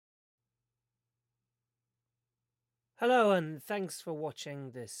Hello and thanks for watching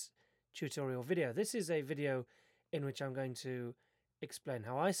this tutorial video. This is a video in which I'm going to explain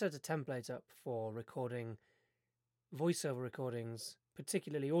how I set a template up for recording voiceover recordings,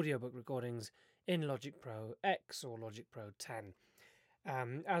 particularly audiobook recordings in Logic Pro X or Logic Pro 10.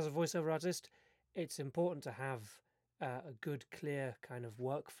 As a voiceover artist, it's important to have a good, clear kind of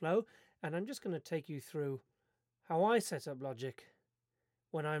workflow, and I'm just going to take you through how I set up Logic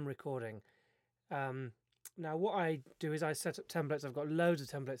when I'm recording. Now, what I do is I set up templates. I've got loads of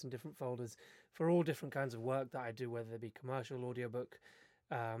templates in different folders for all different kinds of work that I do, whether it be commercial, audiobook,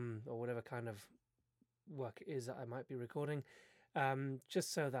 or whatever kind of work it is that I might be recording.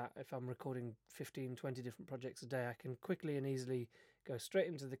 Just so that if I'm recording 15, 20 different projects a day, I can quickly and easily go straight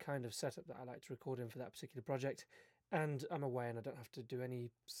into the kind of setup that I like to record in for that particular project. And I'm away and I don't have to do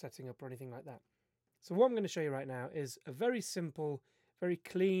any setting up or anything like that. So what I'm going to show you right now is a very simple, very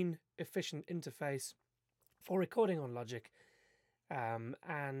clean, efficient interface for recording on Logic,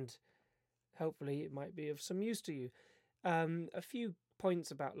 and hopefully it might be of some use to you. A few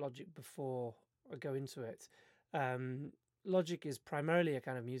points about Logic before I go into it. Logic is primarily a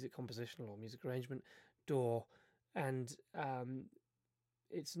kind of music compositional or music arrangement DAW, and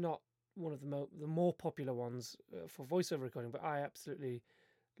it's not one of the more popular ones for voiceover recording, but I absolutely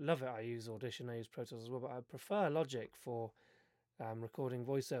love it. I use Audition, I use Pro Tools as well, but I prefer Logic for recording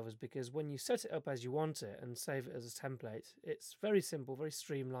voiceovers, because when you set it up as you want it and save it as a template, it's very simple, very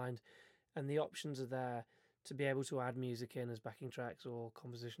streamlined, and the options are there to be able to add music in as backing tracks or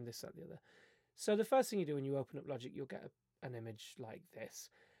composition, this, that, the other. So the first thing you do when you open up Logic, you'll get an image like this.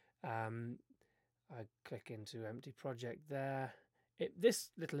 I click into empty project there.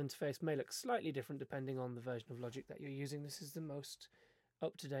 This little interface may look slightly different depending on the version of Logic that you're using. This is the most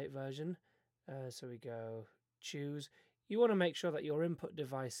up-to-date version. So we go choose. You want to make sure that your input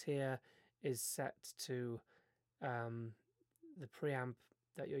device here is set to the preamp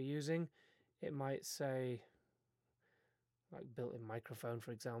that you're using. It might say, like, built-in microphone,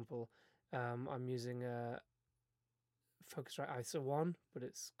 for example. I'm using a Focusrite ISO 1, but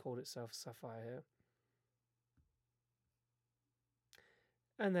it's called itself Sapphire here.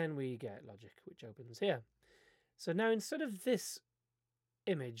 And then we get Logic, which opens here. So now instead of this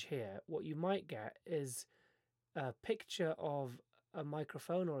image here, what you might get is a picture of a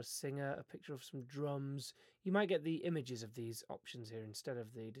microphone or a singer, a picture of some drums. You might get the images of these options here instead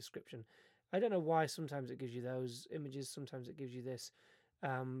of the description. I don't know why sometimes it gives you those images, sometimes it gives you this.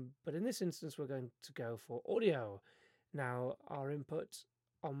 But in this instance, we're going to go for audio. Now, our input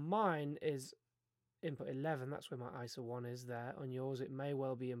on mine is input 11. That's where my ISO 1 is there. On yours, it may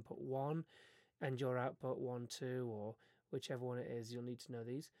well be input 1 and your output 1, 2, or whichever one it is. You'll need to know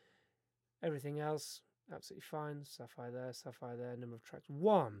these. Everything else, absolutely fine. Sapphire there, number of tracks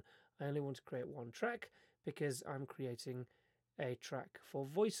 1. I only want to create one track because I'm creating a track for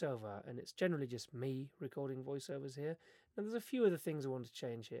voiceover, and it's generally just me recording voiceovers here. Now there's a few other things I want to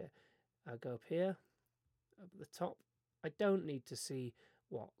change here. I'll go up here, up at the top. I don't need to see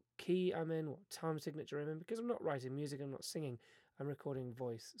what key I'm in, what time signature I'm in, because I'm not writing music, I'm not singing, I'm recording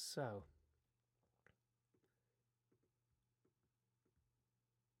voice. So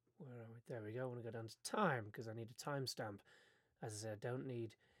where are we? There we go. I want to go down to time because I need a timestamp. As I said, I don't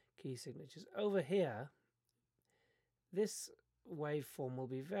need key signatures. Over here, this waveform will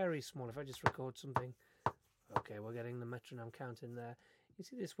be very small. If I just record something, okay, we're getting the metronome count in there. You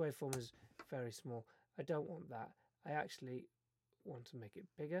see this waveform is very small. I don't want that. I actually want to make it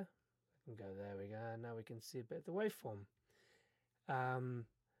bigger. I can go, there we go. Now we can see a bit of the waveform.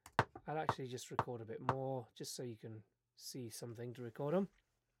 I'll actually just record a bit more just so you can see something to record on.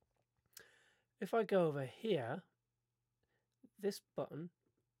 If I go over here, this button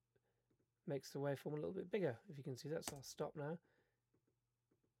makes the waveform a little bit bigger, if you can see that. So I'll stop now.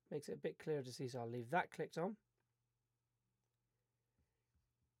 Makes it a bit clearer to see, so I'll leave that clicked on.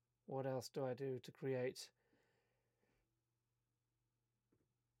 What else do I do to create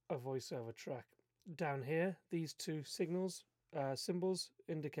a voiceover track? Down here, these two symbols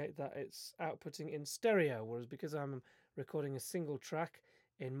indicate that it's outputting in stereo, whereas because I'm recording a single track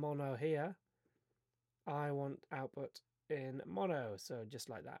in mono here, I want output in mono, so just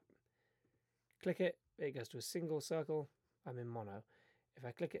like that. Click it, it goes to a single circle, I'm in mono. If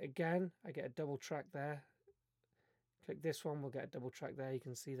I click it again, I get a double track there. Click this one, we'll get a double track there, you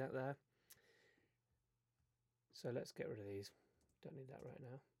can see that there. So let's get rid of these, don't need that right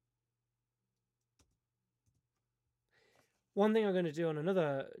now. One thing I'm going to do on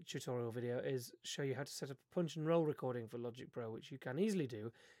another tutorial video is show you how to set up a punch and roll recording for Logic Pro, which you can easily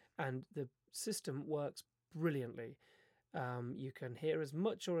do, and the system works brilliantly. You can hear as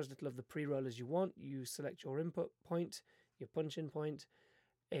much or as little of the pre-roll as you want. You select your input point, your punch-in point.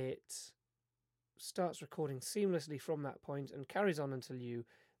 It starts recording seamlessly from that point and carries on until you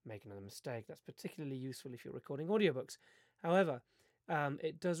make another mistake. That's particularly useful if you're recording audiobooks. However,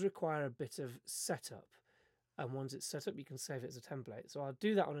 it does require a bit of setup. And once it's set up, you can save it as a template. So I'll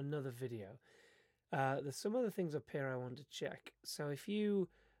do that on another video. There's some other things up here I want to check. So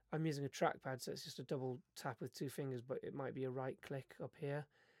I'm using a trackpad, so it's just a double tap with 2 fingers, but it might be a right click up here.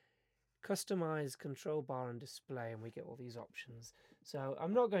 Customize control bar and display, and we get all these options. So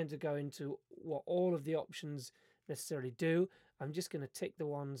I'm not going to go into what all of the options necessarily do. I'm just going to tick the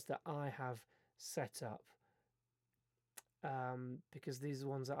ones that I have set up, because these are the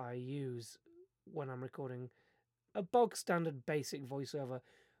ones that I use when I'm recording a bog standard basic voiceover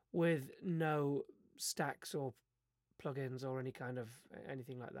with no stacks or plugins or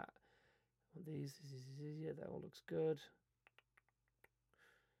anything like that. These, yeah, that all looks good.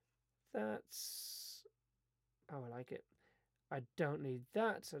 That's, I like it. I don't need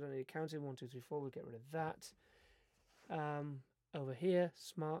that, so I don't need counting 1, 2, 3, 4. We'll get rid of that. Over here,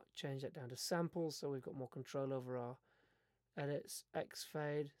 smart, change that down to samples, so we've got more control over our edits. X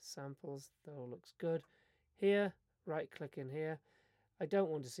fade, samples, that all looks good. Here, right click in here. I don't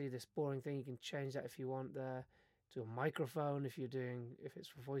want to see this boring thing. You can change that if you want there. To a microphone, if it's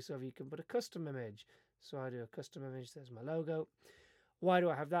for voiceover, you can put a custom image. So I do a custom image, there's my logo. Why do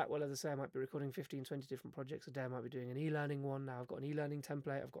I have that? Well, as I say, I might be recording 15, 20 different projects a day. I might be doing an e-learning one. Now I've got an e-learning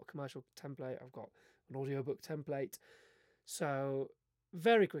template, I've got a commercial template, I've got an audiobook template. So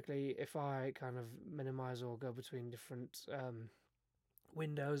very quickly, if I kind of minimize or go between different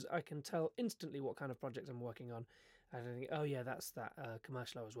windows, I can tell instantly what kind of project I'm working on. And I think, oh yeah, that's that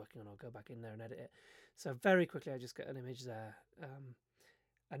commercial I was working on. I'll go back in there and edit it. So very quickly, I just get an image there.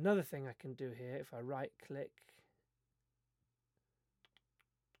 Another thing I can do here, if I right click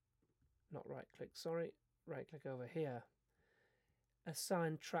over here,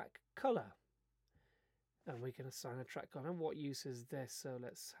 assign track color. And we can assign a track color. And what use is this? So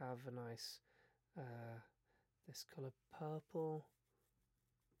let's have a nice, this color purple.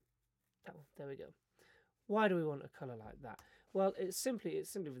 That one, there we go. Why do we want a color like that? Well, it's simply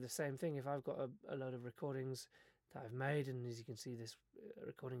the same thing. If I've got a load of recordings that I've made, and as you can see, this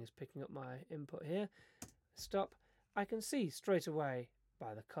recording is picking up my input here. Stop. I can see straight away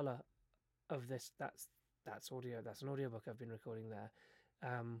by the color of this. That's audio. That's an audiobook I've been recording there,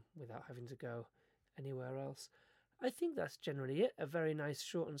 without having to go anywhere else. I think that's generally it. A very nice,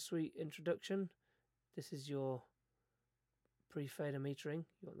 short and sweet introduction. This is your pre-fader metering.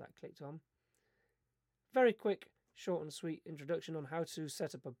 You want that clicked on. Very quick, short and sweet introduction on how to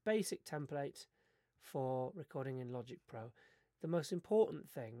set up a basic template for recording in Logic Pro. The most important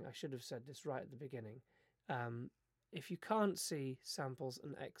thing, I should have said this right at the beginning, if you can't see samples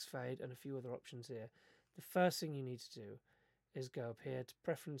and X fade and a few other options here, the first thing you need to do is go up here to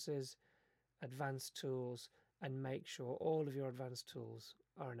Preferences, Advanced Tools, and make sure all of your advanced tools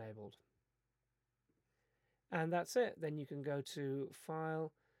are enabled. And that's it. Then you can go to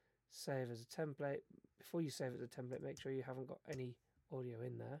File, Save as a template. Before you save it as a template, make sure you haven't got any audio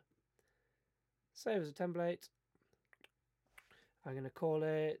in there. Save as a template. I'm going to call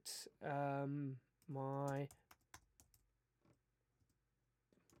it my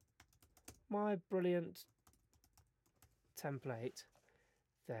brilliant template.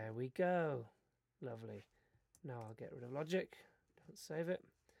 There we go. Lovely. Now I'll get rid of Logic. Don't save it.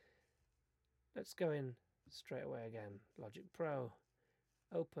 Let's go in straight away again. Logic Pro.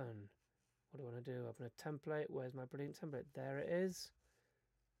 Open. What do I want to do? Open a template. Where's my brilliant template? There it is.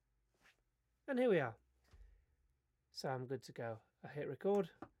 And here we are. So I'm good to go. I hit record.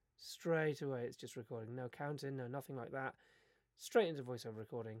 Straight away it's just recording. No counting, no nothing like that. Straight into voiceover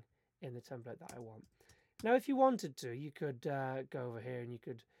recording in the template that I want. Now if you wanted to, you could go over here and you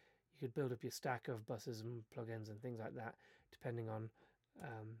could build up your stack of buses and plugins and things like that, depending on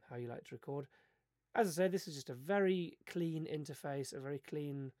how you like to record. As I say, this is just a very clean interface, a very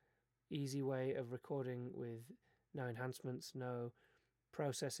clean, easy way of recording with no enhancements, no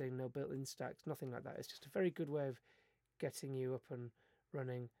processing, no built-in stacks, nothing like that. It's just a very good way of getting you up and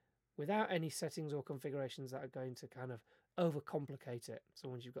running without any settings or configurations that are going to kind of overcomplicate it. So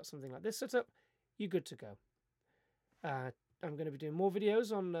once you've got something like this set up, you're good to go. I'm going to be doing more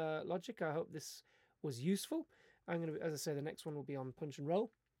videos on Logic. I hope this was useful. I'm going to, as I say, the next one will be on Punch and Roll,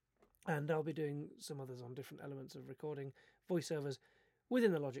 and I'll be doing some others on different elements of recording voiceovers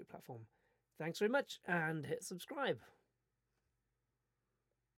within the Logic platform. Thanks very much, and hit subscribe.